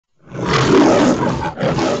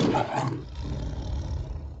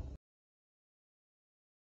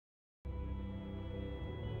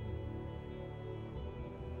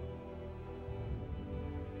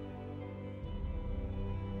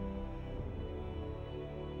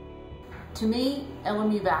To me,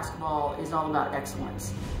 LMU basketball is all about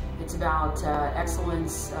excellence. It's about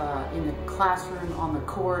excellence in the classroom, on the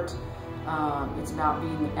court. It's about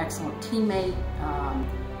being an excellent teammate,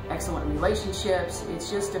 excellent relationships. It's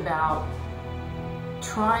just about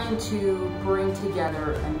trying to bring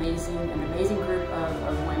together an amazing group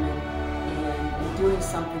of women and doing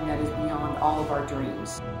something that is beyond all of our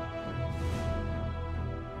dreams.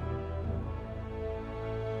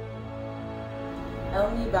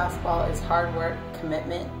 LMU basketball is hard work,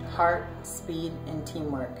 commitment, heart, speed, and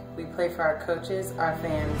teamwork. We play for our coaches, our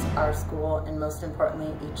fans, our school, and most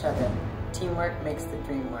importantly, each other. Teamwork makes the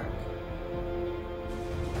dream work.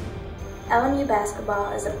 LMU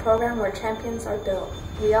basketball is a program where champions are built.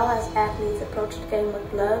 We all as athletes approach the game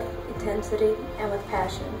with love, intensity, and with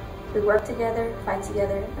passion. We work together, fight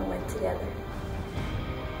together, and win together.